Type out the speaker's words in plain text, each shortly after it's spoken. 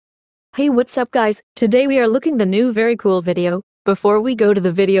Hey, what's up guys? Today we are looking the new very cool video. Before we go to the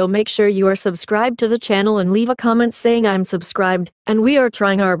video, make sure you are subscribed to the channel and leave a comment saying I'm subscribed, and we are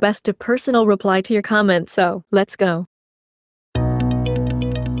trying our best to personal reply to your comment, so let's go.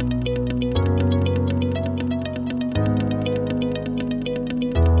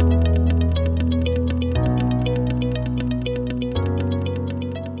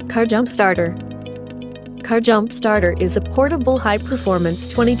 Car Jump Starter. Car Jump Starter is a portable high-performance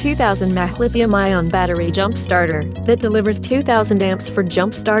 22,000 mAh lithium-ion battery jump starter that delivers 2,000 amps for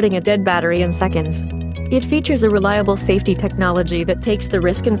jump-starting a dead battery in seconds. It features a reliable safety technology that takes the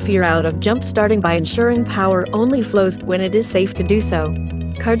risk and fear out of jump-starting by ensuring power only flows when it is safe to do so.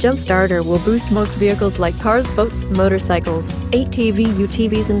 Car Jump Starter will boost most vehicles like cars, boats, motorcycles, ATV,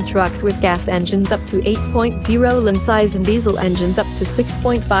 UTVs and trucks with gas engines up to 8.0 lin size and diesel engines up to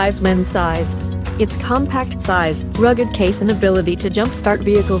 6.5 lin size. Its compact size, rugged case and ability to jumpstart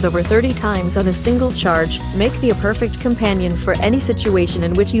vehicles over 30 times on a single charge make it a perfect companion for any situation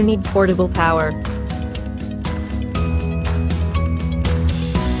in which you need portable power.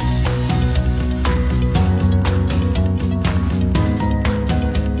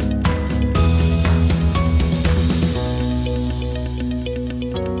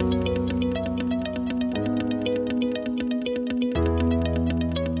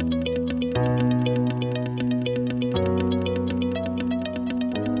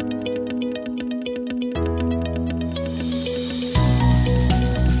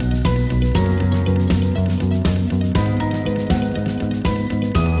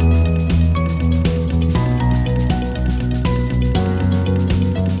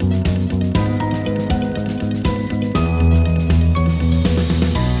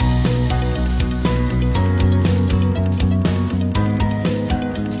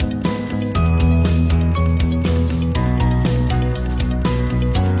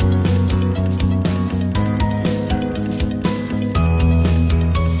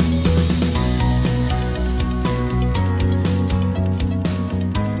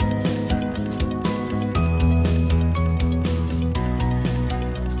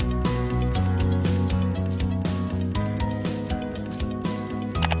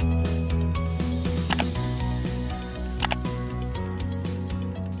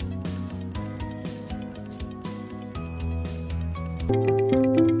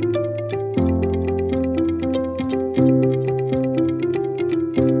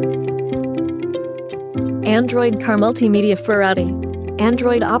 Android Car Multimedia Ferrari.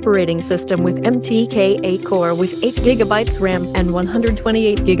 Android operating system with MTK8 core with 8GB RAM and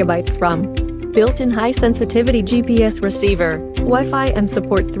 128GB ROM. Built-in high-sensitivity GPS receiver, Wi-Fi and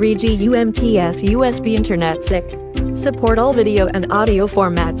support 3G UMTS USB internet stick. Support all video and audio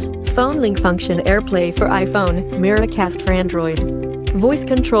formats, phone link function AirPlay for iPhone, Miracast for Android. Voice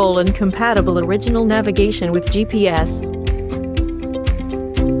control and compatible original navigation with GPS.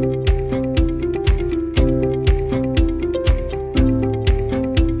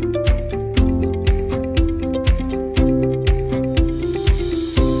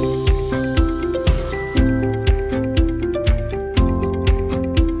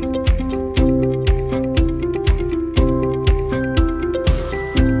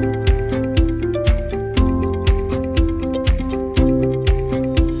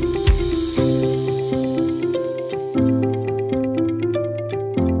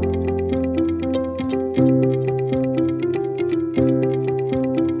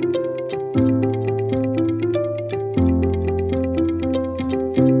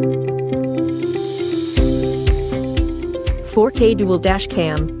 .4K dual dash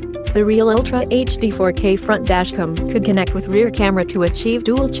cam. The Real Ultra HD 4K front dashcam could connect with rear camera to achieve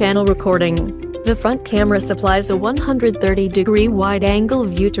dual channel recording. The front camera supplies a 130-degree wide-angle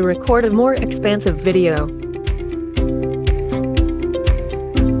view to record a more expansive video.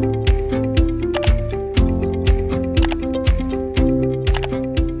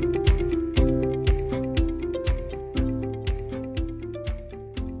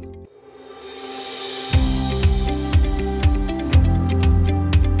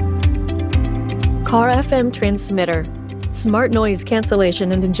 Car FM transmitter. Smart noise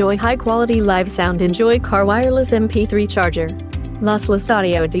cancellation and enjoy high-quality live sound. Enjoy Car wireless MP3 charger. Lossless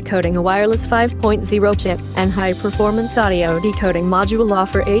audio decoding, a wireless 5.0 chip, and high-performance audio decoding module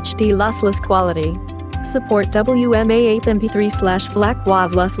offer HD lossless quality. Support WMA8 MP3/FLAC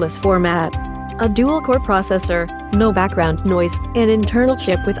WAV lossless format. A dual-core processor, no background noise, and internal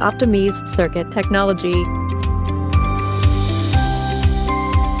chip with optimized circuit technology.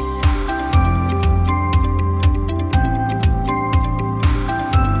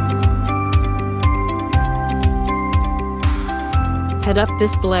 head-up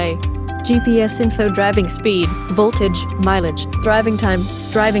display, GPS info: driving speed, voltage, mileage, driving time,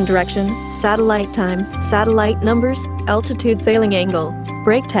 driving direction, satellite time, satellite numbers, altitude, sailing angle,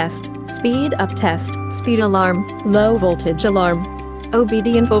 brake test, speed up test, speed alarm, low voltage alarm,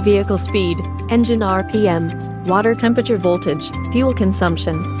 OBD info: vehicle speed, engine RPM, water temperature, voltage, fuel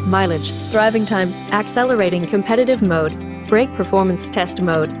consumption, mileage, driving time, accelerating competitive mode, brake performance test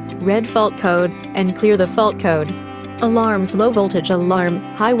mode, red fault code, and clear the fault code. Alarms: low voltage alarm,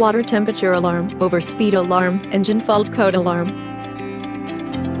 high water temperature alarm, overspeed alarm, engine fault code alarm.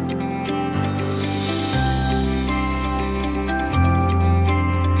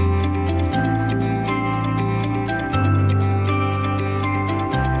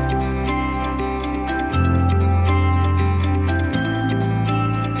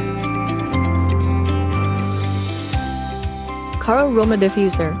 Car Aroma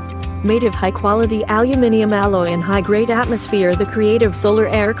Diffuser. Made of high-quality aluminum alloy and high-grade atmosphere, the creative solar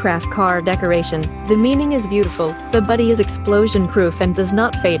aircraft car decoration. The meaning is beautiful, the body is explosion-proof and does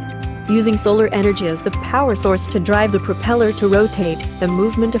not fade. Using solar energy as the power source to drive the propeller to rotate, the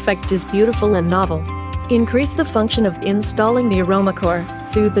movement effect is beautiful and novel. Increase the function of installing the aroma core,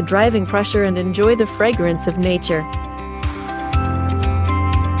 soothe the driving pressure and enjoy the fragrance of nature.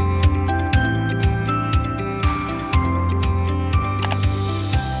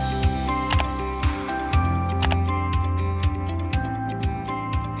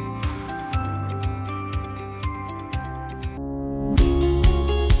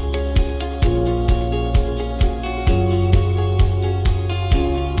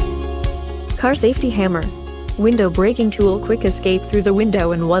 Car safety hammer. Window breaking tool, quick escape through the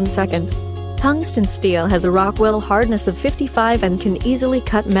window in 1 second. Tungsten steel has a Rockwell hardness of 55 and can easily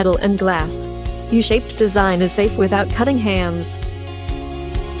cut metal and glass. U-shaped design is safe without cutting hands.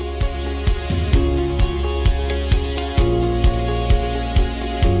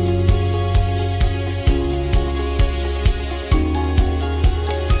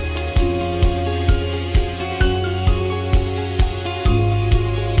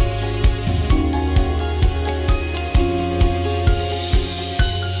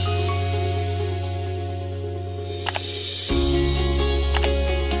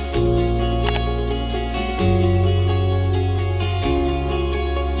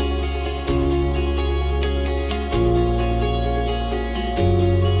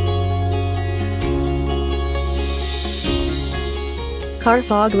 Car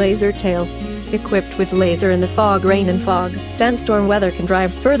fog laser tail. Equipped with laser in the fog, rain and fog, sandstorm weather can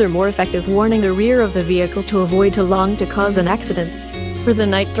drive furthermore effective warning the rear of the vehicle to avoid too long to cause an accident. For the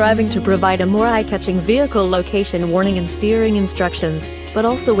night driving to provide a more eye-catching vehicle location warning and steering instructions, but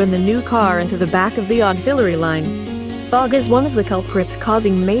also when the new car into the back of the auxiliary line. Fog is one of the culprits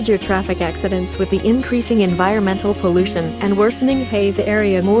causing major traffic accidents with the increasing environmental pollution and worsening haze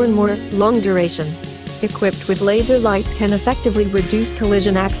area more and more long duration. Equipped with laser lights can effectively reduce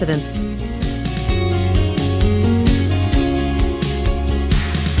collision accidents.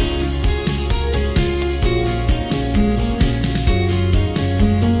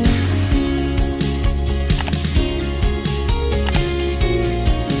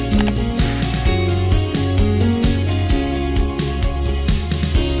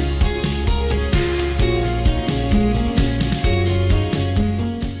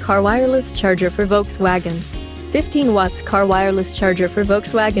 Car wireless charger for Volkswagen. 15 watts car wireless charger for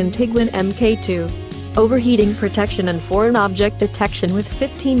Volkswagen Tiguan MK2. Overheating protection and foreign object detection with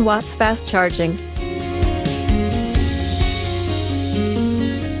 15 watts fast charging.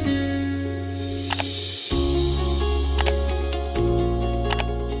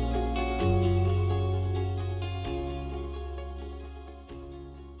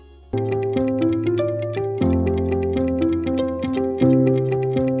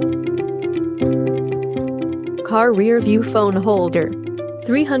 Car rear view phone holder.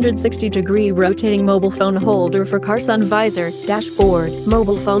 360-degree rotating mobile phone holder for car sun visor, dashboard,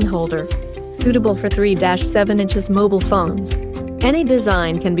 mobile phone holder. Suitable for 3-7 inches mobile phones. Any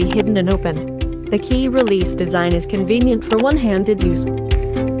design can be hidden and open. The key release design is convenient for one-handed use.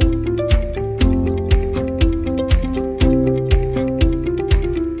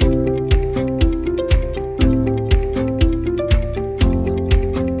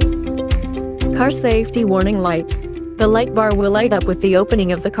 Car safety warning light. The light bar will light up with the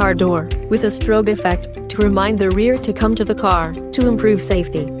opening of the car door, with a strobe effect, to remind the rear to come to the car, to improve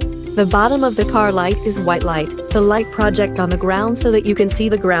safety. The bottom of the car light is white light. The light project on the ground so that you can see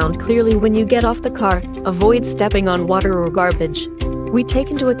the ground clearly when you get off the car. Avoid stepping on water or garbage. We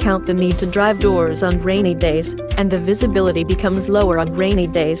take into account the need to drive doors on rainy days, and the visibility becomes lower on rainy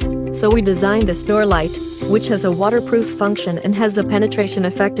days, so we designed this door light, which has a waterproof function and has a penetration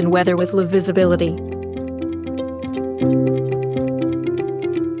effect in weather with low visibility.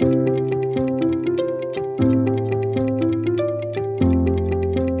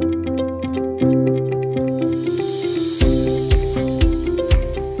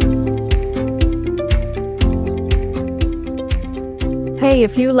 Hey,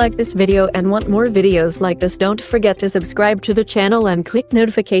 if you like this video and want more videos like this, don't forget to subscribe to the channel and click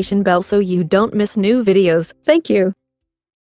notification bell so you don't miss new videos. Thank you.